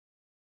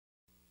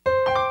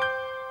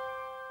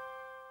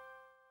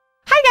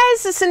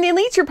this is Cindy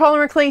Leach, your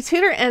polymer clay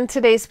tutor, and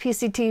today's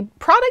PCT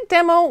product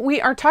demo,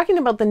 we are talking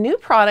about the new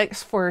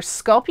products for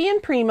Sculpey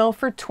and Premo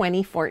for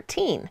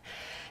 2014.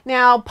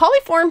 Now,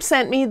 Polyform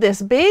sent me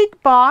this big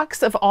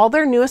box of all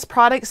their newest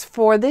products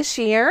for this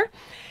year,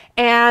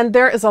 and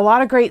there is a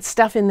lot of great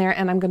stuff in there,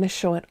 and I'm going to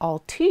show it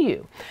all to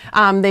you.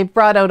 They've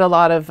brought out a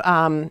lot of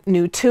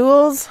new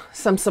tools,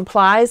 some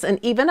supplies, and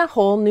even a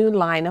whole new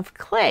line of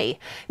clay.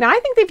 Now, I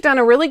think they've done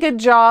a really good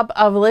job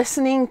of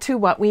listening to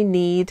what we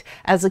need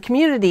as a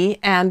community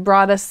and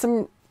brought us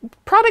some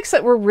products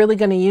that we're really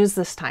going to use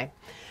this time.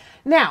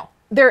 Now,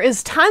 there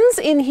is tons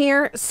in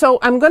here, so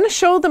I'm going to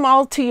show them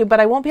all to you,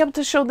 but I won't be able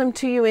to show them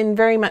to you in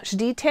very much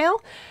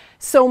detail.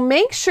 So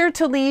make sure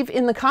to leave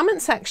in the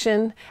comment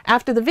section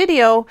after the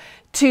video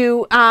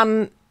to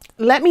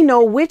let me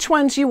know which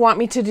ones you want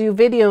me to do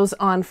videos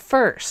on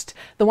first.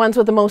 The ones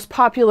with the most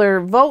popular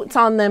votes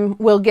on them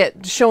will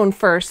get shown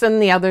first, and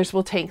the others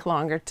will take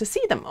longer to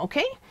see them,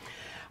 okay?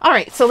 All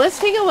right, so let's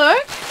take a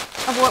look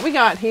of what we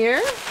got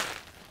here.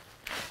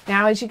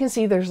 Now, as you can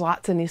see, there's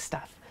lots of new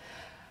stuff.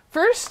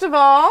 First of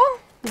all,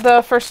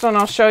 the first one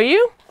I'll show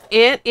you,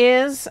 it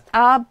is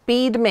a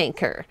bead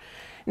maker.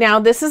 Now,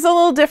 this is a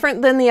little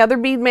different than the other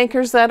bead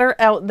makers that are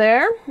out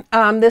there.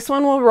 This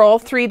one will roll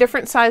 3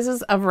 different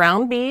sizes of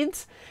round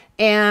beads,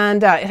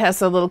 and it has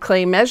the little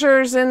clay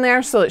measures in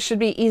there, so it should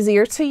be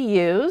easier to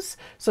use.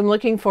 So I'm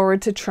looking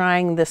forward to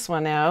trying this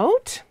one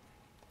out.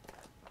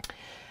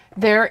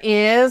 There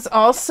is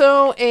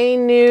also a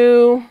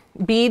new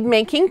bead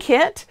making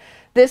kit.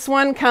 This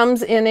one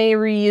comes in a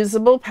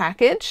reusable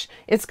package.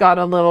 It's got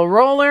a little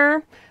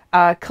roller,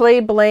 a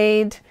clay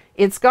blade.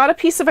 It's got a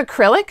piece of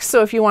acrylic,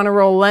 so if you want to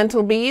roll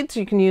lentil beads,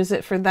 you can use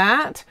it for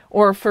that,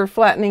 or for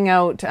flattening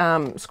out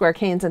square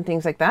canes and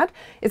things like that.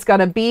 It's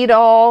got a bead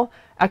awl,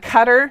 a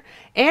cutter,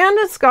 and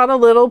it's got a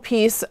little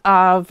piece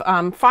of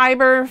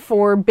fiber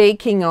for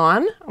baking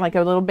on, like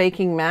a little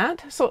baking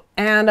mat,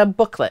 and a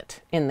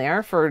booklet in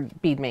there for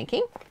bead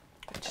making,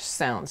 which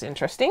sounds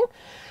interesting.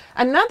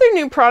 Another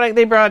new product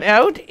they brought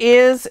out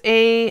is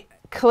a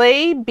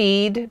clay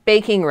bead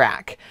baking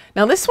rack.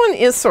 Now this one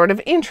is sort of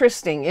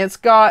interesting. It's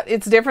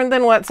different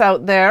than what's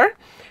out there.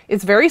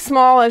 It's very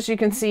small, as you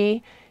can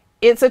see.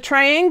 It's a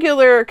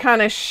triangular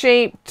kind of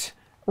shaped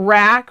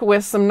rack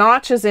with some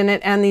notches in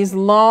it and these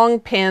long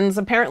pins.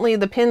 Apparently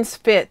the pins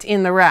fit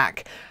in the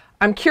rack.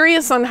 I'm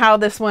curious on how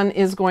this one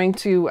is going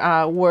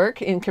to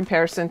work in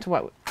comparison to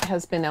what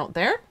has been out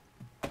there.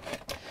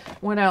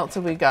 What else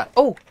have we got?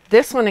 Oh,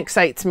 this one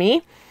excites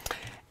me.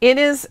 It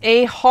is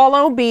a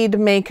hollow bead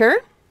maker.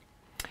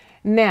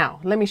 Now,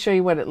 let me show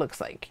you what it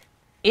looks like.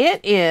 It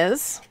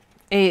is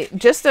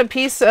just a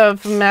piece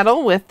of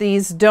metal with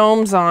these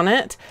domes on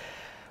it.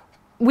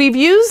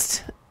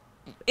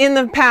 In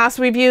the past,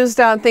 we've used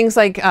things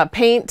like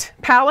paint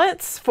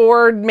palettes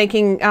for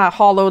making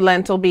hollow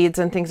lentil beads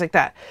and things like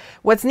that.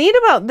 What's neat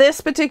about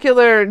this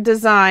particular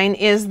design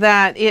is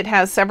that it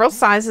has several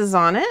sizes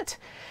on it,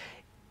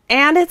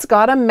 and it's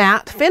got a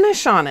matte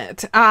finish on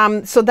it.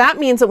 So that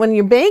means that when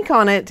you bake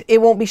on it, it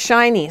won't be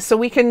shiny. So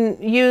we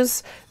can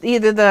use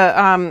either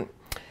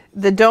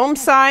the dome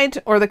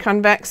side or the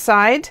convex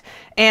side.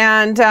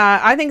 And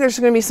I think there's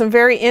going to be some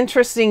very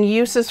interesting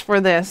uses for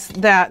this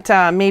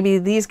that maybe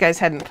these guys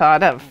hadn't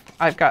thought of.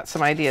 I've got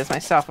some ideas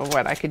myself of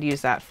what I could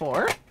use that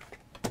for.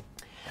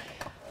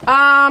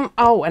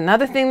 Oh,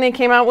 another thing they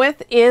came out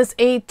with is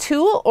a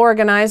tool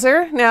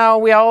organizer. Now,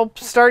 we all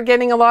start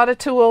getting a lot of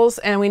tools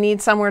and we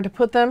need somewhere to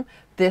put them.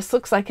 This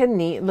looks like a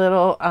neat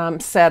little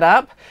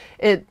setup.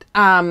 It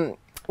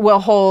will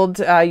hold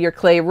your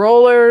clay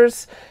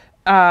rollers,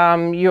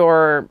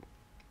 your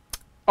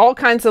all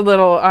kinds of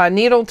little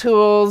needle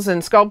tools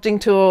and sculpting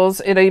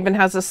tools. It even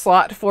has a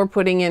slot for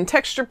putting in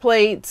texture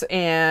plates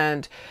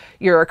and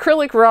your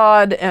acrylic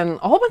rod and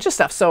a whole bunch of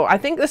stuff. So I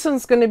think this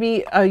one's going to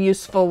be a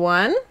useful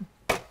one.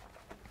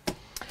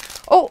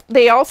 Oh,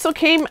 they also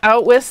came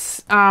out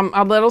with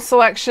a little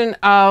selection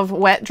of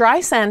wet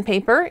dry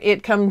sandpaper.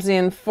 It comes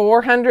in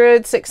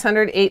 400,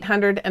 600,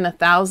 800, and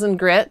 1000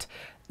 grit.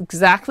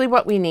 Exactly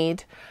what we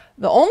need.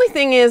 The only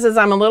thing is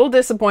I'm a little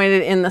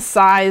disappointed in the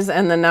size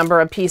and the number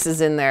of pieces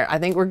in there. I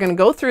think we're going to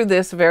go through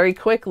this very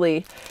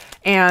quickly,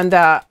 and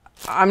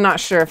I'm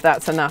not sure if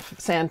that's enough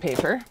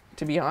sandpaper,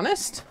 to be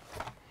honest.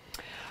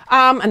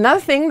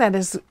 Another thing that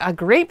is a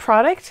great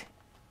product,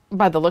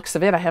 by the looks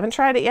of it, I haven't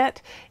tried it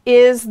yet,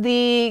 is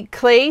the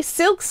clay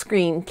silk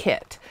screen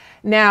kit.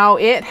 Now,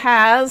 it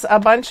has a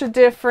bunch of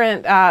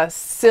different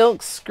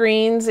silk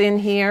screens in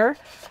here,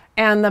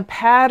 and the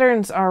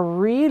patterns are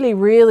really,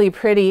 really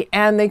pretty,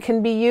 and they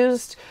can be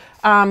used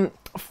and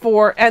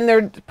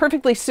they're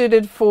perfectly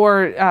suited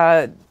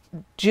for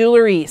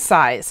jewelry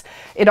size.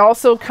 It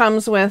also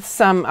comes with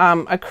some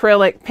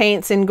acrylic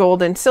paints in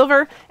gold and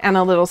silver and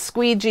a little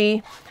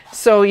squeegee.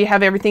 So you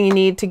have everything you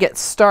need to get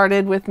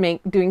started with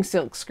doing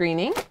silk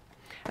screening.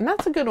 And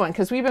that's a good one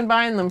because we've been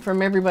buying them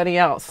from everybody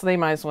else. So they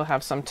might as well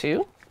have some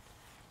too.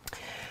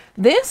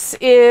 This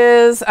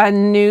is a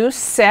new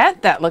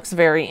set that looks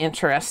very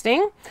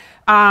interesting.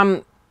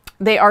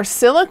 They are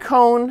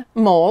silicone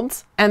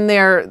molds, and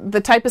they're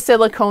the type of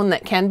silicone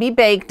that can be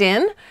baked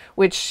in,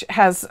 which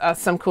has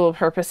some cool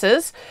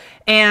purposes.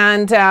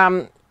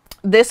 And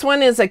this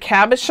one is a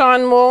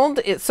cabochon mold.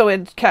 It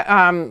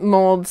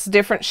molds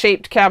different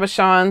shaped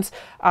cabochons,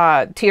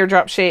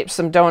 teardrop shapes,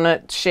 some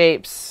donut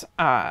shapes,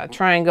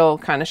 triangle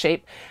kind of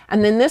shape.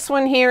 And then this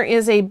one here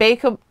is a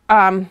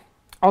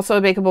also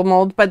a bakeable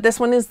mold, but this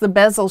one is the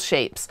bezel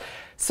shapes.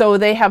 So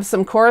they have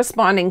some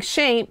corresponding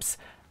shapes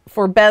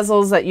for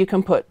bezels that you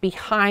can put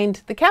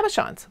behind the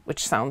cabochons,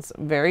 which sounds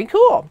very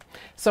cool.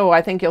 So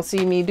I think you'll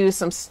see me do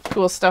some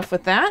cool stuff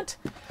with that.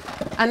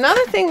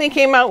 Another thing they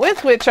came out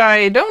with, which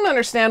I don't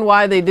understand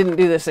why they didn't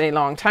do this a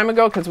long time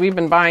ago, because we've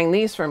been buying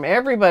these from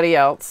everybody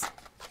else,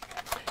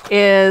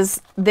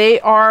 is they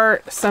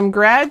are some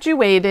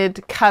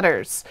graduated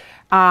cutters.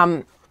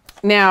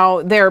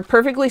 Now, they're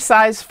perfectly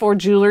sized for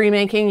jewelry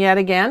making yet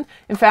again.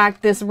 In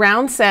fact, this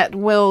round set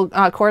will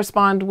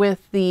correspond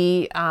with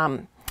the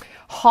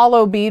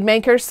hollow bead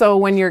maker. So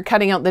when you're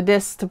cutting out the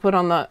discs to put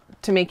on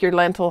to make your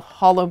lentil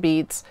hollow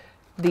beads,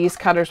 these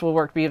cutters will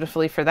work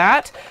beautifully for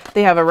that.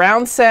 They have a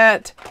round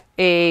set,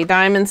 a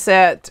diamond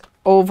set,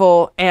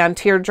 oval, and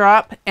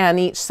teardrop, and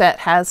each set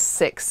has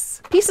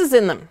 6 pieces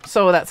in them.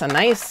 So that's a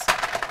nice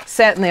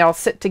set, and they all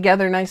sit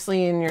together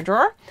nicely in your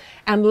drawer.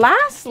 And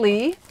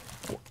lastly,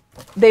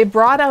 they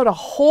brought out a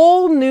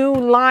whole new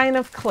line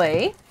of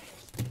clay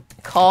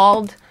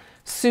called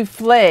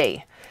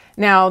Soufflé.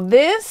 Now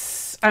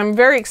this, I'm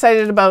very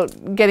excited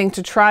about getting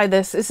to try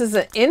this. This is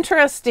an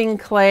interesting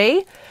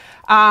clay.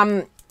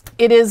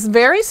 It is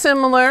very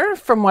similar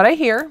from what I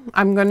hear.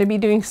 I'm going to be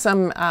doing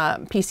some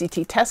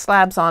PCT test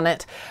labs on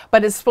it,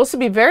 but it's supposed to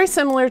be very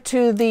similar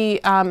to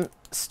the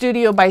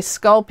Studio by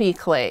Sculpey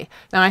clay.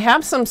 Now I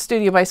have some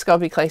Studio by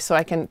Sculpey clay so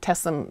I can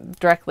test them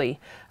directly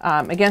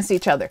against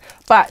each other,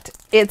 but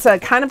it's a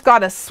kind of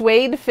got a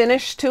suede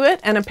finish to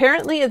it, and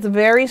apparently it's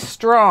very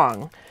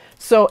strong.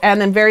 So, and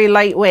then very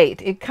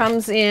lightweight. It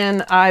comes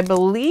in, I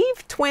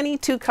believe,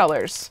 22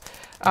 colors.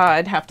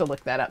 I'd have to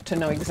look that up to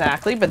know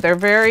exactly, but they're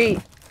very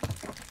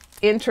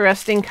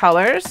interesting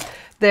colors.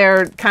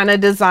 They're kind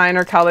of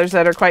designer colors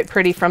that are quite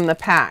pretty from the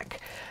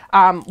pack.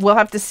 We'll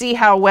have to see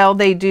how well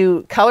they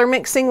do color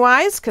mixing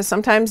wise, because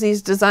sometimes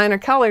these designer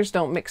colors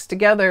don't mix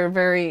together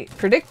very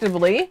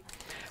predictably,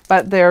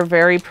 but they're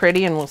very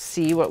pretty, and we'll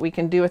see what we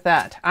can do with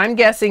that. I'm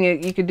guessing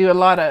you could do a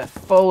lot of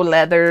faux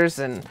leathers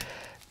and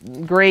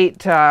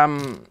great,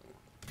 some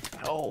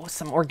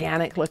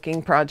organic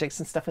looking projects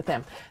and stuff with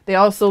them. They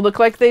also look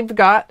like they've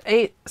got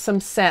some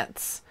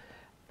sets.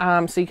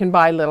 So you can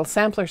buy little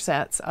sampler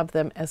sets of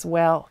them as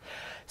well.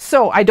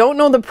 So I don't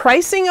know the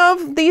pricing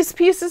of these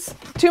pieces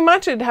too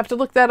much. I'd have to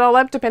look that all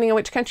up depending on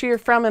which country you're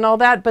from and all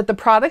that. But the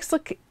products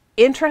look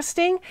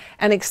interesting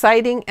and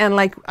exciting, and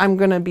like I'm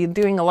going to be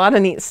doing a lot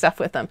of neat stuff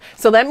with them.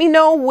 So let me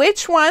know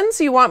which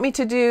ones you want me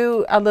to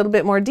do a little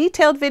bit more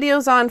detailed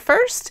videos on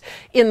first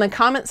in the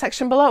comment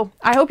section below.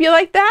 I hope you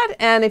liked that,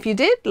 and if you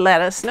did,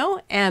 let us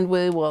know, and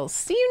we will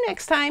see you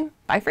next time.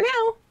 Bye for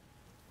now.